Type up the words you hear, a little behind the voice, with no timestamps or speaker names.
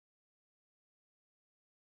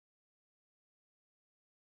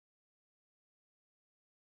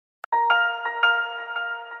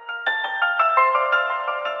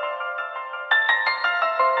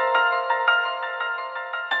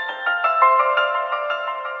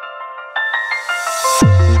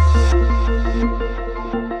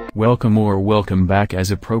welcome or welcome back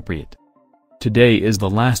as appropriate. Today is the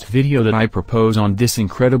last video that I propose on this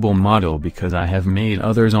incredible model because I have made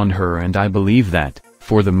others on her and I believe that,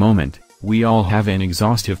 for the moment, we all have an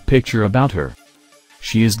exhaustive picture about her.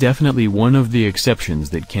 She is definitely one of the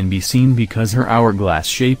exceptions that can be seen because her hourglass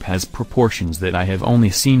shape has proportions that I have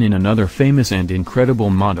only seen in another famous and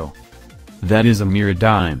incredible model. That is a mere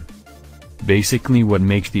dime. Basically, what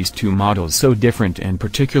makes these two models so different and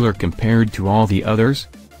particular compared to all the others?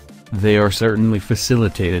 They are certainly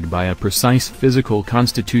facilitated by a precise physical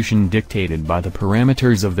constitution dictated by the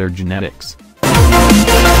parameters of their genetics.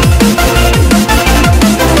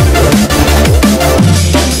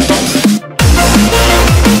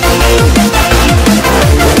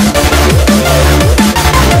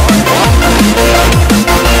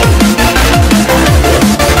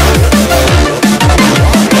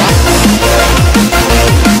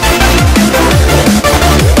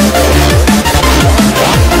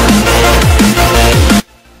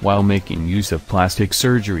 While making use of plastic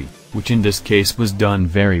surgery, which in this case was done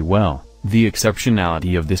very well, the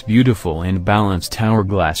exceptionality of this beautiful and balanced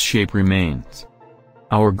hourglass shape remains.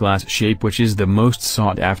 Hourglass shape, which is the most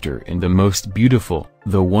sought after and the most beautiful,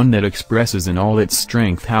 the one that expresses in all its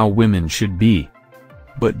strength how women should be.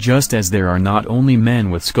 But just as there are not only men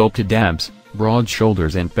with sculpted abs, broad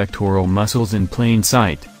shoulders and pectoral muscles in plain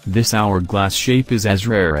sight, this hourglass shape is as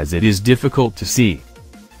rare as it is difficult to see.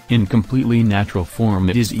 In completely natural form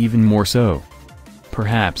it is even more so.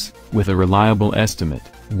 Perhaps, with a reliable estimate,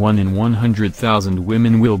 1 in 100,000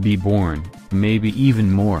 women will be born, maybe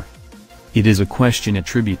even more. It is a question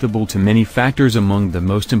attributable to many factors. Among the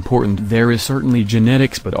most important there is certainly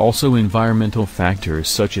genetics, but also environmental factors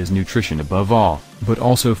such as nutrition above all, but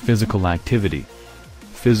also physical activity.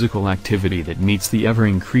 Physical activity that meets the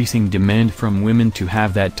ever-increasing demand from women to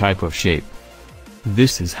have that type of shape.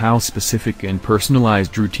 This is how specific and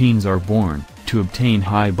personalized routines are born, to obtain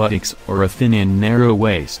high buttocks or a thin and narrow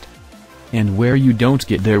waist. And where you don't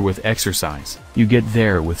get there with exercise, you get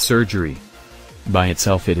there with surgery. By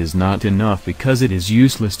itself it is not enough because it is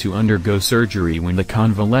useless to undergo surgery when the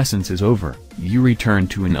convalescence is over, you return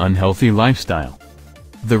to an unhealthy lifestyle.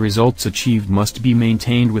 The results achieved must be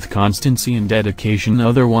maintained with constancy and dedication,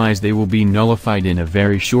 otherwise they will be nullified in a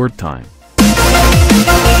very short time.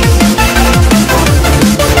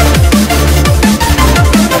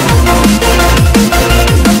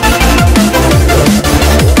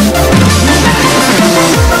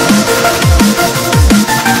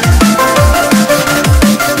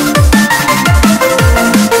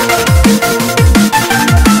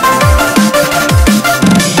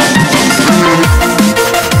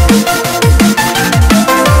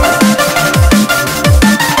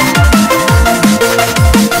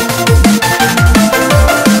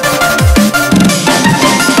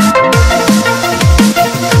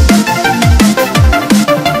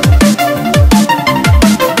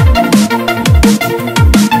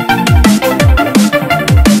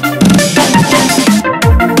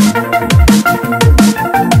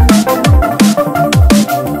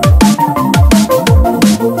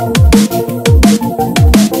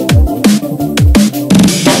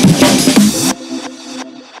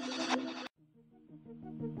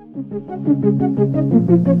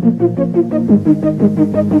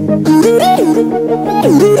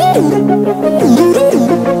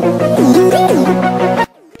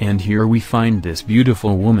 And here we find this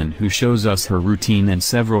beautiful woman who shows us her routine and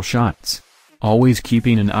several shots. Always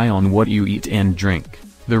keeping an eye on what you eat and drink,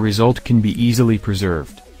 the result can be easily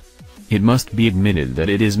preserved. It must be admitted that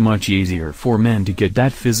it is much easier for men to get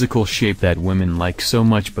that physical shape that women like so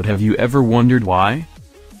much, but have you ever wondered why?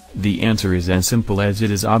 The answer is as simple as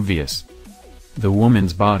it is obvious. The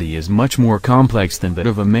woman's body is much more complex than that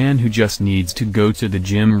of a man who just needs to go to the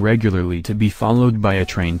gym regularly to be followed by a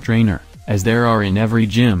trained trainer, as there are in every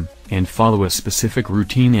gym, and follow a specific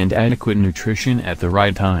routine and adequate nutrition at the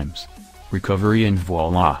right times. Recovery and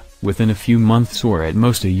voila, within a few months or at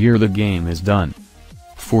most a year the game is done.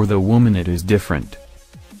 For the woman it is different.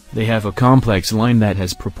 They have a complex line that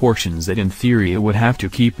has proportions that in theory it would have to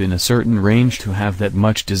keep in a certain range to have that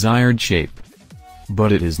much desired shape.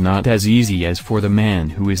 But it is not as easy as for the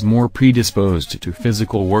man who is more predisposed to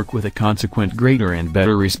physical work with a consequent greater and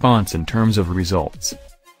better response in terms of results.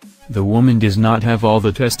 The woman does not have all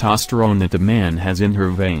the testosterone that the man has in her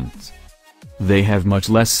veins. They have much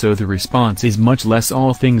less, so the response is much less,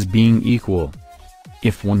 all things being equal.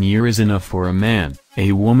 If 1 year is enough for a man,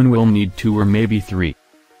 a woman will need 2 or maybe 3.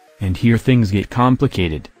 And here things get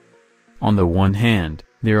complicated. On the one hand,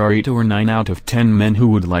 there are 8 or 9 out of 10 men who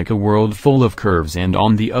would like a world full of curves, and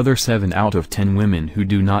on the other 7 out of 10 women who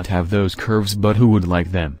do not have those curves but who would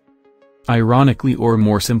like them. Ironically, or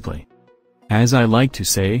more simply, as I like to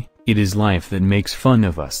say, it is life that makes fun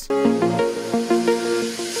of us.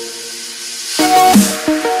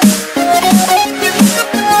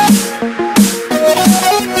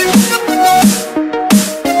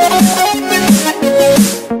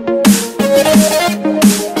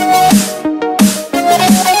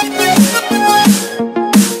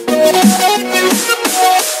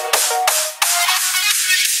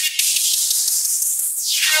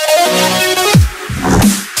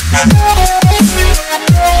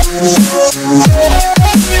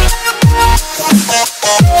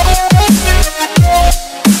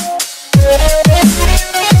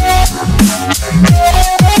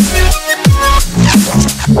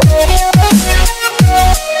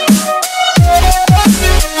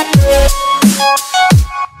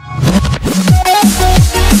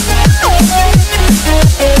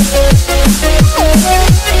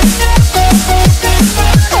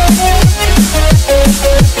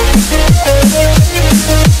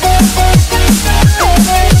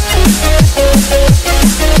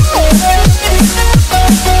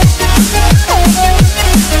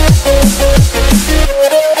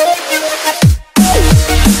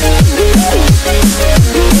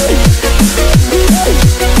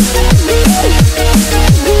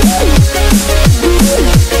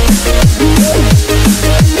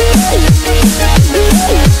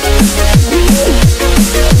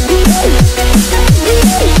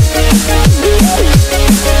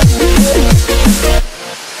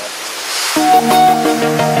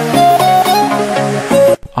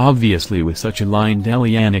 Obviously, with such a line,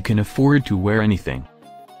 Delianna can afford to wear anything.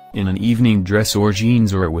 In an evening dress or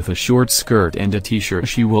jeans, or with a short skirt and a t-shirt,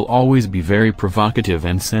 she will always be very provocative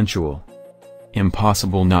and sensual.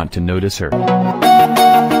 Impossible not to notice her.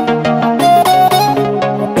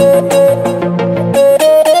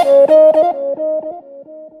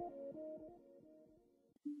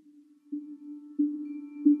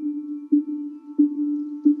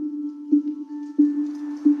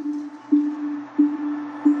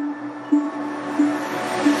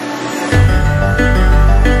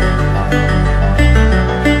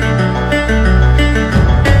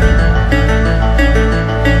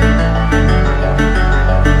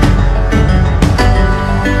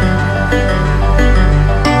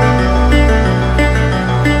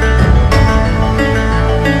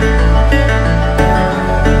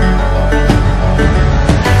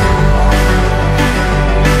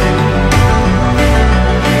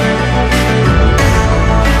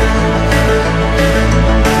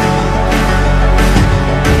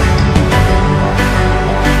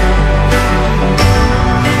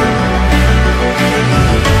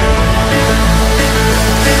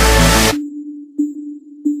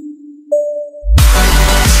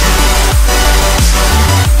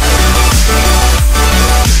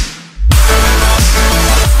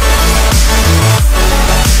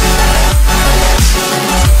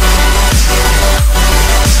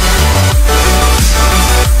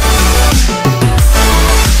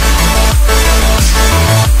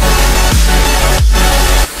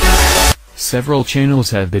 Several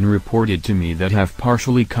channels have been reported to me that have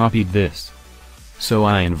partially copied this. So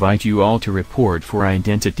I invite you all to report for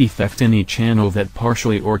identity theft any channel that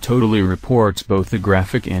partially or totally reports both the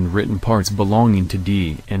graphic and written parts belonging to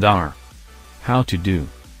D&R. How to do?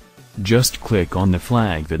 Just click on the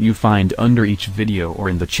flag that you find under each video or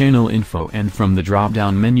in the channel info, and from the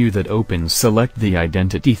drop-down menu that opens, select the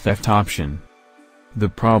identity theft option. The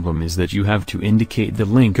problem is that you have to indicate the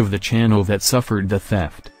link of the channel that suffered the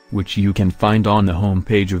theft, which you can find on the home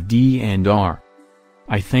page of D&R.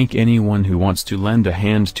 I thank anyone who wants to lend a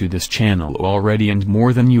hand to this channel already, and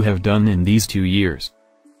more than you have done in these 2 years.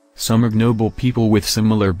 Some ignoble people with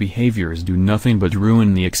similar behaviors do nothing but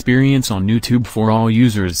ruin the experience on YouTube for all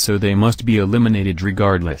users, so they must be eliminated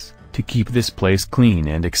regardless, to keep this place clean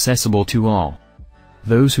and accessible to all.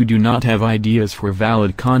 Those who do not have ideas for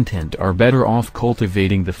valid content are better off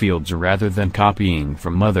cultivating the fields rather than copying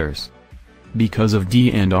from others. Because of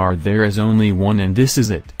D&R there is only one, and this is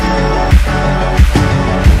it.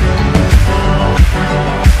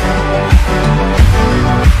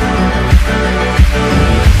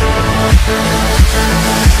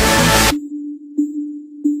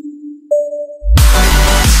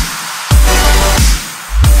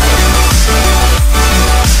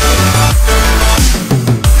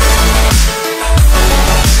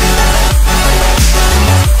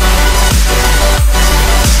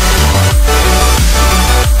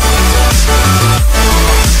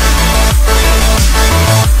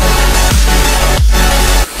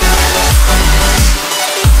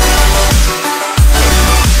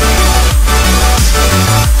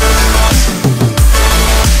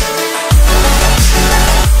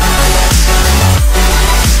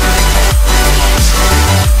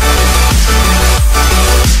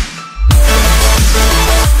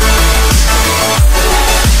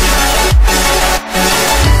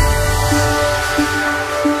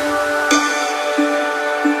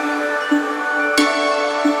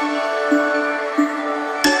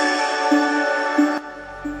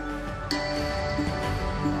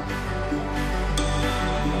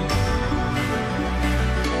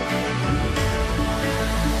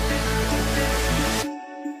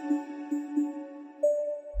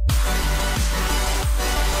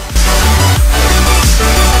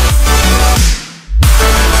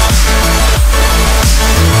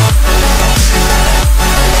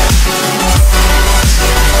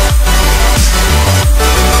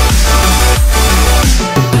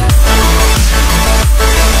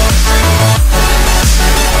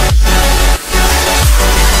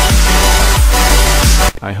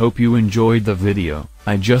 I hope you enjoyed the video.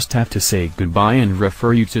 I just have to say goodbye and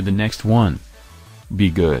refer you to the next one. Be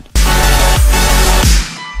good.